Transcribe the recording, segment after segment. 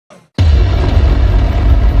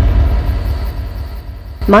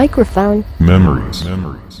Microphone. Memories.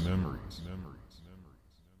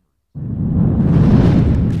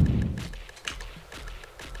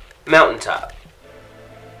 Mountaintop.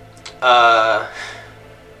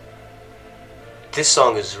 This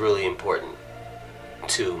song is really important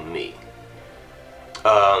to me.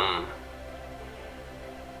 I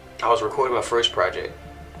was recording my first project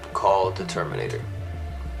called The Terminator,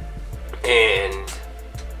 and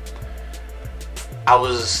I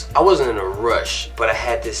wasn't in a rush, but I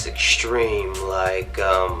had this extreme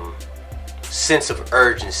sense of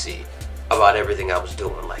urgency about everything I was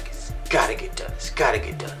doing. Like, it's gotta get done. It's gotta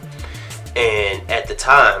get done. And at the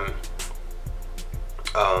time,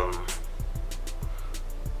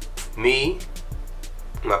 me,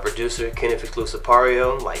 my producer Kenneth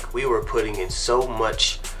Pario, like, we were putting in so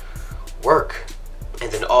much work,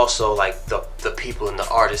 and then also like the people and the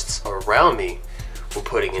artists around me were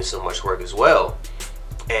putting in so much work as well.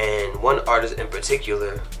 And one artist in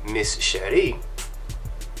particular, Miss Cheri,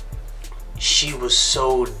 she was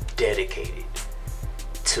so dedicated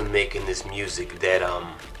to making this music that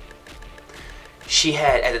she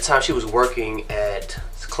had, at the time, she was working at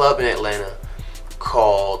a club in Atlanta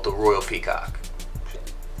called the Royal Peacock.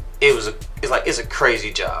 It's a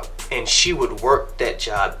crazy job, and she would work that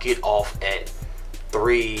job, get off at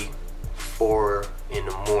 3, 4 in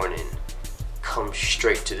the morning, come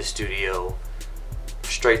straight to the studio,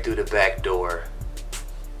 straight through the back door,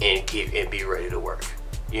 and be ready to work.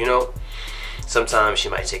 You know, sometimes she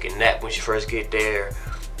might take a nap when she first get there,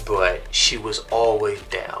 but she was always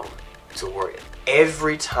down to work.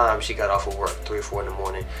 Every time she got off of work, 3 or 4 in the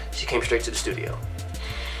morning, she came straight to the studio.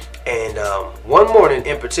 And one morning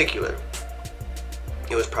in particular,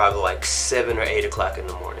 it was probably like 7 or 8 o'clock in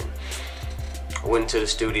the morning. I went into the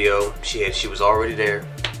studio. She was already there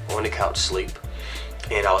on the couch asleep,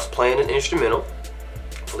 and I was playing an instrumental.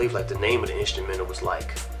 I believe like the name of the instrumental was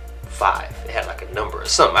like 5. It had like a number or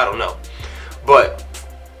something, I don't know. But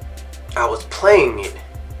I was playing it,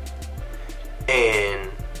 and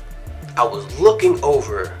I was looking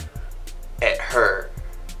over at her,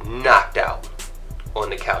 knocked out on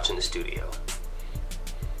the couch in the studio.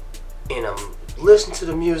 And I'm listening to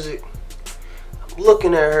the music, I'm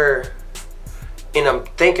looking at her, and I'm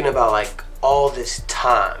thinking about like all this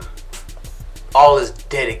time, all this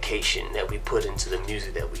dedication that we put into the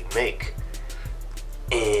music that we make.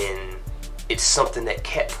 And it's something that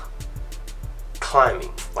kept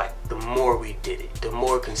climbing. Like, the more we did it, the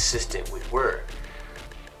more consistent we were.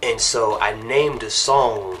 And so I named the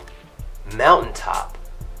song Mountaintop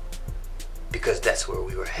because that's where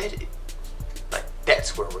we were headed. Like,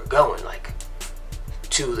 that's where we're going, like,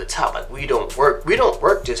 to the top. Like, we don't work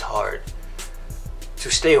this hard to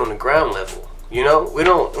stay on the ground level. You know, we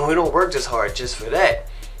don't work this hard just for that.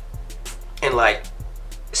 And like,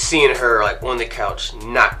 seeing her like on the couch,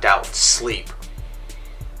 knocked out, sleep,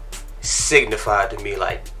 signified to me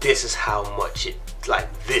like, this is how much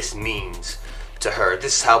this means to her.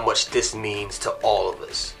 This is how much this means to all of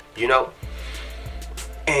us, you know?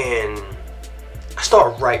 And I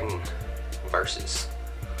start writing verses.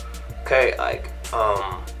 Okay, like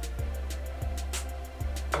I'm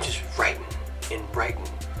just writing and writing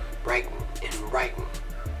and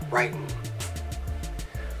writing.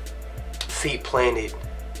 Feet planted,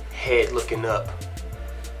 head looking up,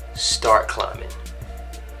 start climbing,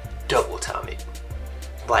 double time it.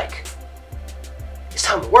 Like, it's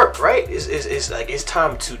time to work, right? It's like, it's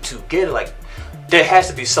time to get it. Like, there has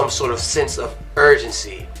to be some sort of sense of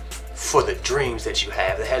urgency for the dreams that you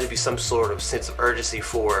have. There has to be some sort of sense of urgency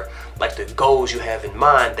for like the goals you have in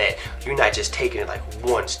mind, that you're not just taking it like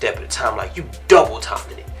one step at a time, like you double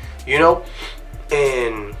timing it, you know?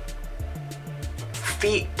 And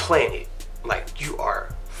feet planted, like you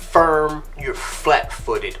are firm, you're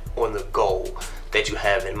flat-footed on the goal that you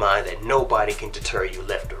have in mind, that nobody can deter you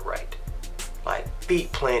left or right. Like,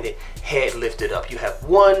 feet planted, head lifted up. You have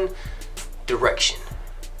one direction,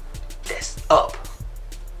 that's up.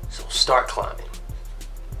 So start climbing,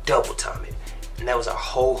 double time it. And that was our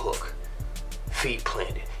whole hook. Feet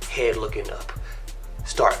planted, head looking up,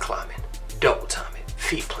 start climbing, double time it.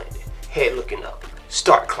 Feet planted, head looking up,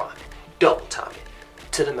 start climbing, double time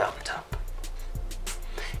it to the mountaintop.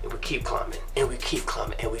 And we keep climbing, and we keep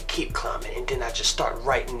climbing, and we keep climbing. And then I just start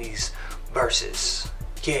writing these verses.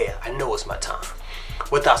 Yeah, I know it's my time.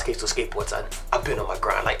 Without skates or skateboards, I've been on my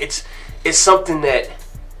grind. Like, it's something that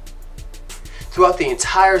throughout the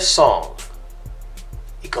entire song,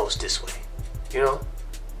 it goes this way, you know?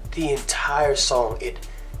 The entire song, it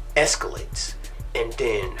escalates. And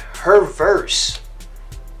then her verse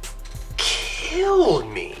killed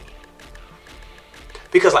me.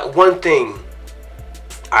 Because like, one thing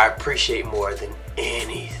I appreciate more than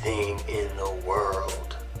anything in the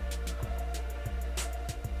world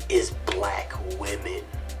is black women.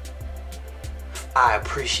 I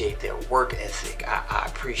appreciate their work ethic. I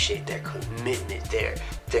appreciate their commitment, their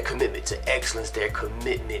commitment to excellence, their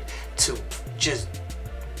commitment to just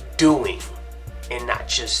doing and not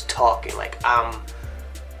just talking. Like, I'm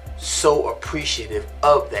so appreciative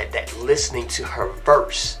of that, that listening to her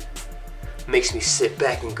verse makes me sit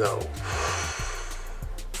back and go,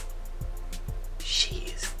 she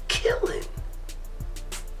is killing.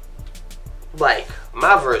 Like,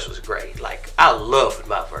 my verse was great. Like, I loved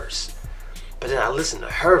my verse. But then I listened to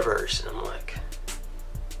her verse and I'm like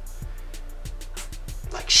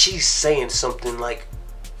she's saying something like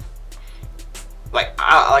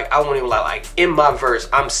I won't even lie, like in my verse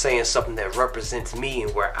I'm saying something that represents me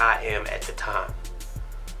and where I am at the time.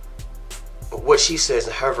 But what she says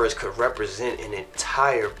in her verse could represent an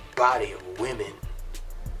entire body of women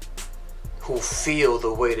who feel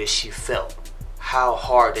the way that she felt. How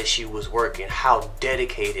hard that she was working, how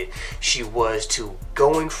dedicated she was to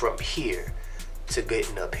going from here to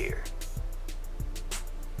getting up here.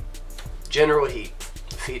 General Heat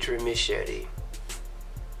featuring Miss Cheri,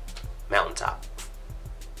 Mountaintop.